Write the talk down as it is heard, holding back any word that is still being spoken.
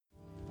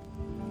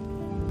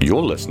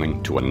You're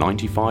listening to a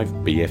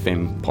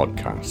 95BFM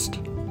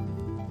podcast.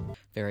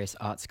 Various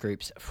arts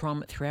groups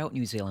from throughout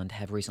New Zealand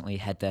have recently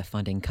had their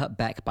funding cut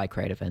back by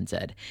Creative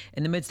NZ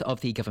in the midst of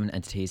the government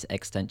entity's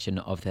extension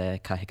of their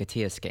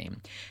Kahikatea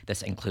Scheme.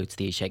 This includes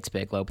the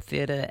Shakespeare Globe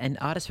Theatre and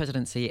artist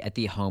residency at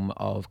the home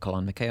of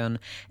Colin McCahon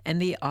and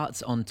the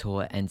Arts on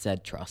Tour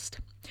NZ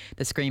Trust.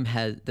 The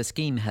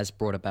scheme has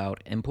brought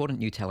about important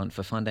new talent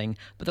for funding,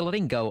 but the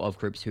letting go of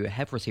groups who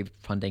have received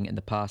funding in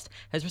the past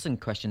has risen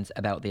questions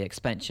about the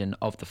expansion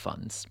of the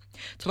funds.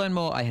 To learn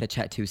more, I had a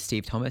chat to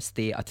Steve Thomas,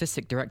 the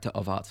Artistic Director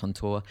of Arts on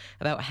Tour,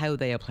 about how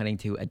they are planning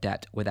to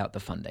adapt without the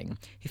funding.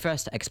 He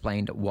first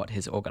explained what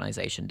his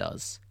organisation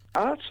does.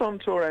 Arts on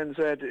Tour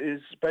NZ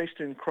is based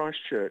in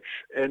Christchurch,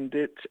 and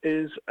it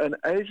is an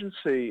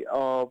agency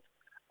of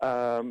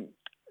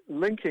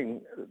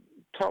linking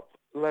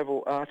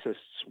top-level artists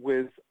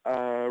with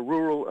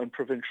rural and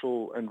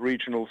provincial and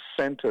regional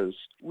centres.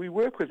 We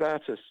work with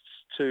artists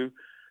to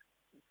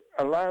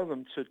allow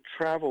them to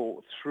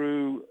travel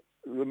through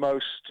the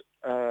most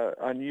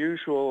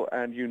unusual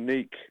and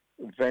unique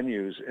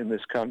venues in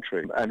this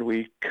country, and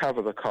we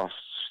cover the costs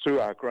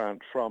through our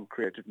grant from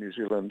Creative New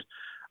Zealand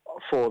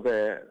for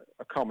their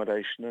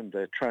accommodation and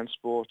their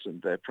transport and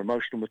their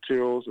promotional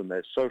materials and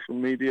their social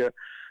media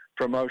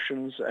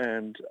promotions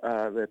and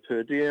their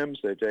per diems,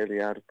 their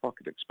daily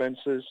out-of-pocket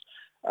expenses.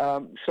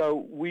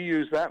 So we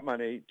use that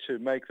money to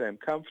make them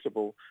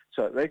comfortable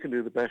so that they can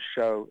do the best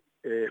show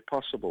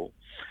possible.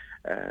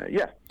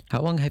 How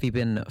long have you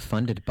been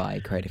funded by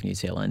Creative New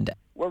Zealand?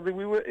 Well,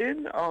 we were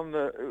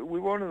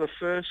one of the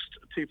first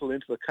people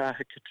into the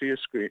Kahikatea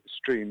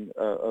stream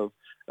of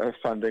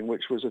funding,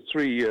 which was a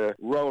 3-year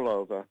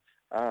rollover.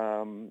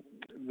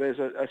 There's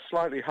a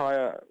slightly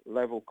higher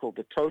level called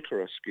the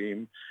Totara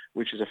scheme,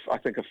 which is, I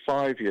think, a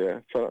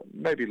 5-year for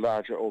maybe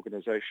larger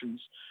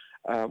organisations.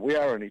 We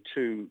are only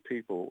 2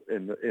 people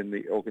in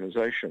the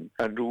organisation,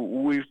 and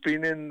we've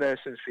been in there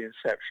since the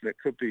inception. It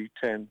could be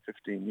 10,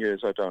 15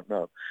 years, I don't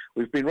know.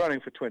 We've been running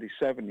for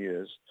 27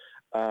 years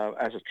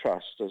as a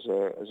trust, as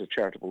a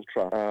charitable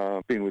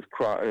trust. Been with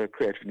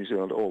Creative New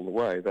Zealand all the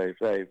way.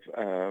 They've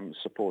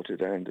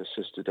supported and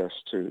assisted us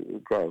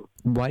to grow.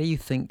 Why do you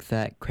think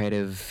that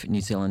Creative New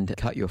Zealand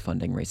cut your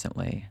funding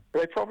recently?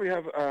 They probably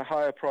have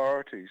higher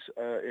priorities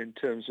in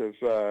terms of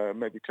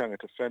maybe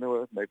tangata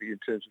whenua, maybe in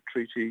terms of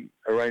treaty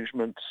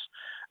arrangements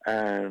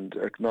and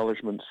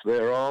acknowledgements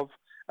thereof.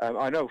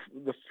 I know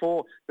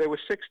there were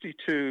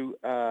 62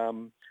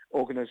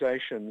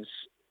 organisations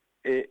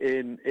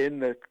in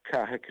the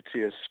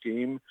Kahikatea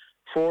scheme.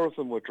 4 of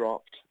them were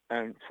dropped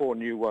and 4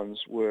 new ones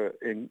were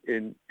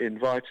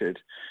invited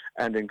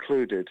and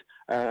included.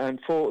 And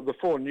the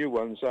 4 new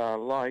ones are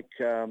like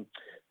the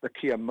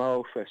Kia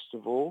Mau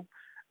Festival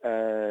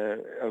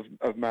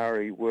of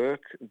Maori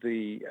work,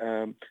 the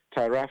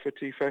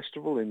Tairāwhiti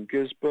Festival in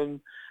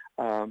Gisborne,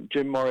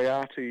 Jim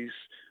Moriarty's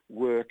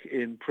work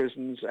in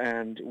prisons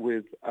and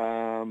with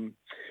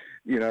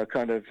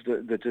kind of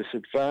the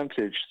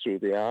disadvantaged through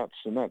the arts,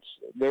 and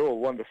they're all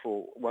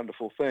wonderful,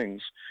 wonderful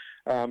things.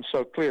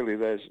 So clearly,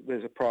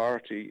 there's a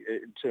priority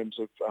in terms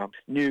of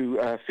new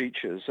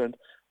features. And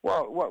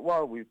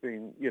while we've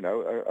been,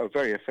 a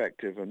very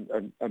effective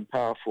and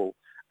powerful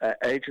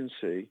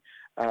agency,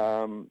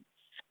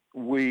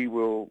 we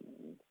will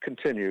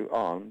continue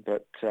on,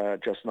 but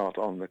just not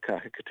on the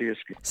Kahikatea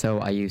scheme. So,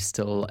 are you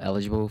still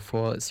eligible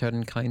for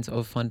certain kinds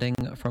of funding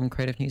from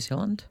Creative New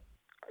Zealand?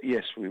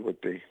 Yes, we would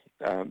be.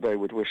 They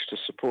would wish to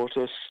support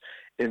us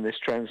in this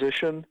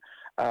transition,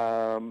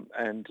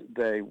 and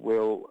they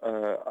will,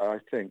 I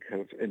think,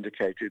 have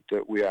indicated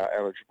that we are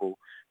eligible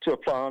to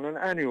apply on an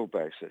annual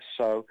basis.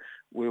 So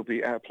we'll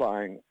be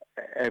applying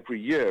every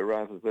year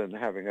rather than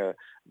having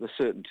the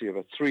certainty of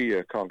a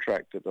 3-year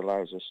contract that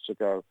allows us to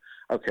go,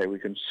 okay, we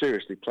can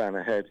seriously plan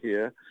ahead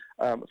here.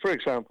 For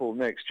example,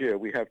 next year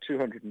we have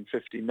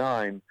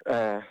 259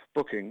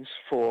 bookings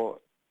for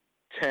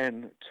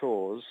 10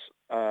 tours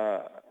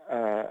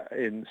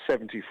in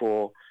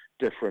 74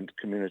 different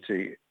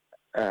community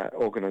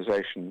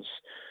organisations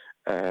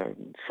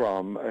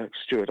from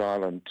Stewart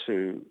Island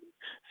to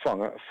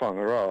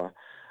Whangaroa.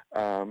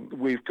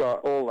 We've got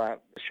all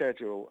that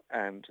schedule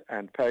and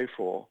pay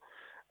for,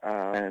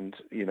 and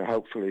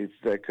hopefully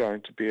they're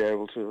going to be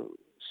able to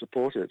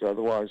support it.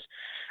 Otherwise,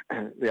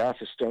 the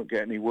artists don't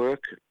get any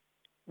work.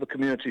 The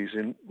communities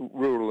in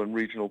rural and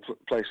regional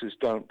places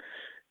don't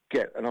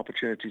get an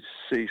opportunity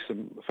to see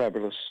some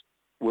fabulous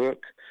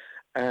work,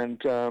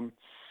 and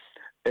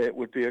it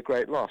would be a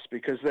great loss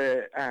because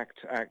their act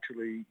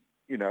actually,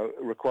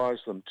 requires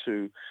them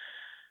to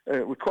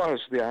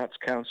requires the Arts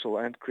Council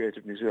and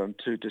Creative New Zealand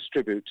to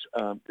distribute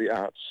the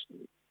arts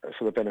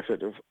for the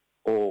benefit of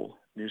all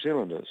New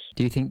Zealanders.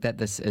 Do you think that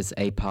this is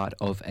a part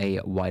of a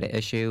wider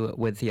issue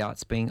with the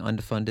arts being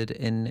underfunded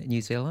in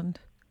New Zealand?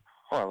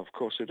 Well, of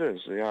course it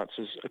is. The arts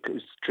has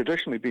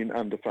traditionally been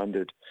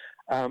underfunded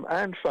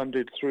and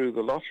funded through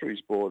the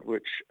Lotteries Board,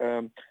 which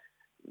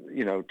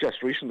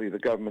just recently the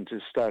government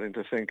is starting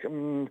to think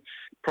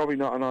probably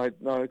not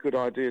a good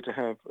idea to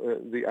have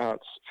the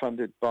arts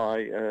funded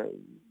by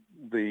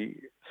the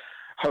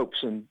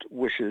hopes and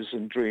wishes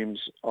and dreams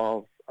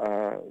of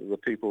the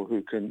people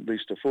who can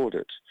least afford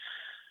it,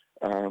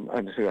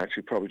 and who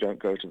actually probably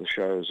don't go to the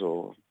shows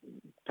or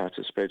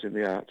participate in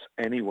the arts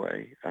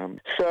anyway.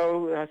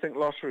 So I think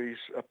lotteries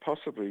are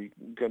possibly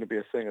going to be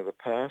a thing of the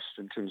past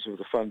in terms of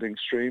the funding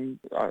stream.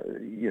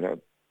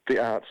 The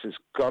arts has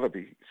got to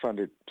be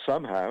funded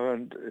somehow,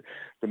 and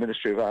the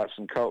Ministry of Arts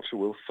and Culture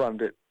will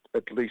fund it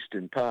at least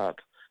in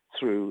part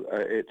through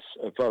its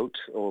vote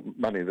or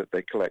money that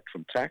they collect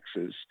from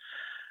taxes.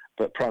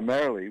 But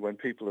primarily, when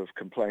people have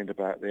complained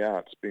about the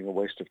arts being a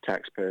waste of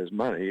taxpayers'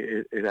 money,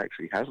 it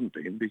actually hasn't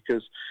been,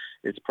 because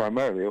it's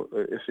primarily,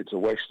 if it's a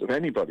waste of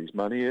anybody's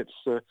money, it's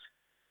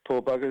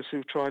poor buggers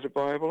who've tried to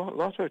buy a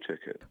lotto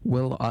ticket.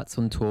 Will Arts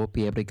on Tour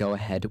be able to go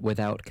ahead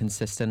without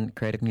consistent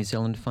Creative New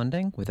Zealand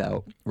funding,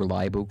 without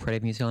reliable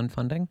Creative New Zealand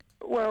funding?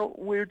 Well,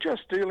 we're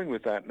just dealing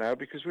with that now,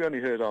 because we only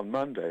heard on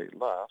Monday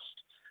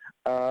last.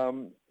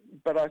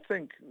 But I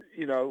think,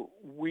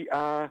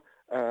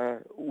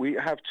 we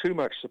have too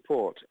much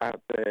support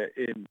out there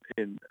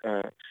in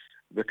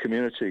the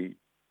community.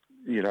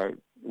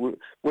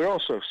 We're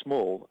also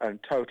small and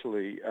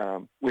totally.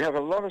 We have a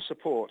lot of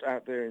support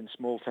out there in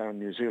small town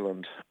New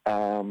Zealand,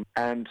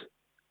 and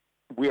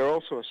we are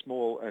also a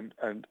small and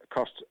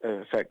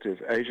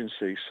cost-effective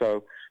agency.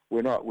 So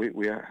we're not.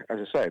 We are, as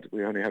I said,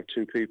 we only have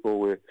 2 people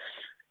with,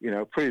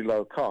 pretty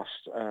low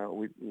cost.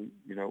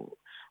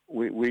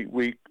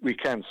 We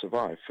can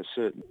survive for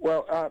certain.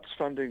 Well, arts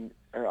funding,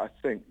 I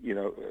think,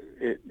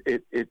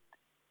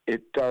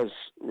 it does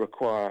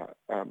require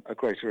a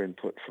greater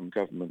input from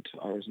government.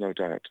 There's no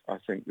doubt. I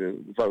think the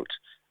vote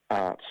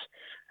arts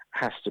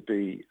has to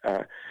be.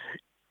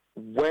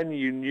 When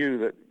you knew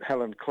that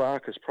Helen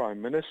Clark, as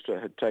Prime Minister,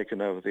 had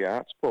taken over the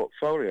arts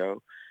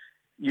portfolio,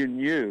 you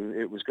knew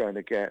it was going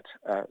to get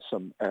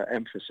some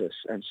emphasis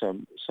and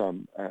some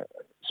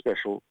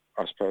special,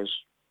 I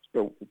suppose,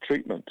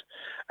 treatment,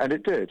 and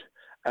it did.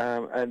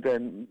 And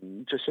then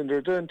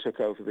Jacinda Ardern took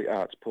over the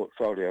arts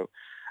portfolio.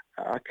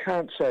 I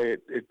can't say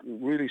it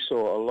really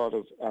saw a lot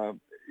of,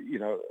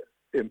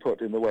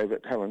 input in the way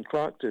that Helen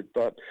Clark did,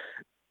 but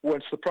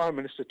once the Prime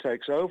Minister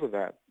takes over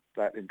that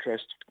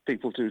interest,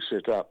 people do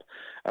sit up.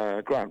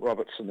 Grant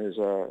Robertson is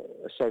an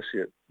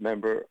associate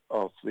member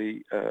of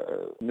the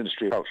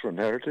Ministry of Culture and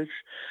Heritage.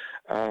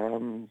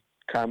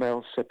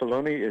 Carmel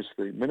Cepoloni is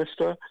the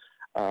Minister.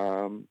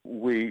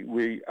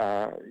 We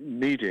are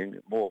needing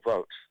more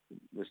votes.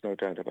 There's no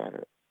doubt about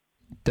it.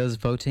 Does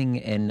voting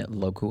in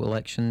local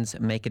elections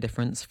make a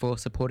difference for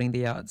supporting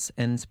the arts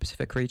in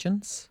specific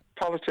regions?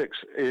 Politics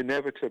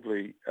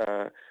inevitably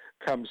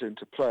comes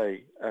into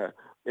play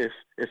if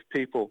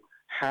people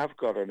have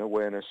got an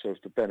awareness of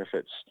the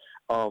benefits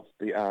of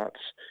the arts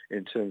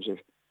in terms of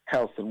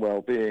health and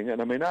well-being.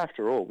 And I mean,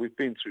 after all, we've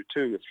been through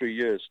 2 or 3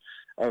 years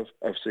of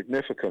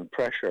significant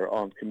pressure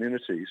on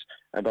communities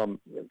and on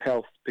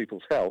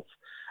people's health.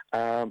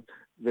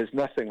 There's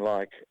nothing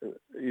like,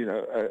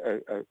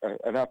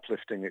 an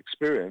uplifting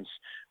experience,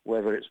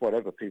 whether it's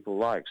whatever people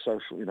like,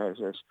 social,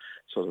 there's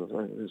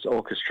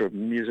orchestra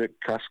music,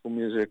 classical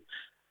music,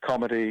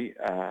 comedy,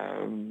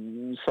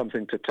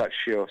 something to touch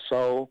your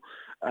soul.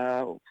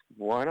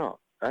 Why not?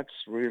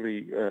 That's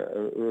really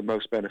the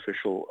most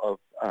beneficial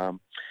of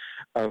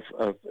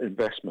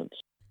investments.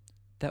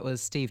 That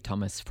was Steve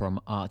Thomas from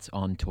Arts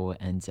on Tour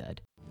NZ.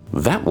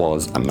 That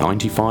was a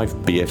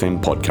 95BFM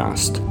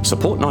podcast.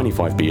 Support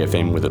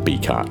 95BFM with a B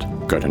card.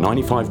 Go to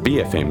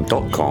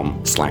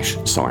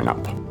 95bfm.com/sign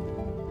up.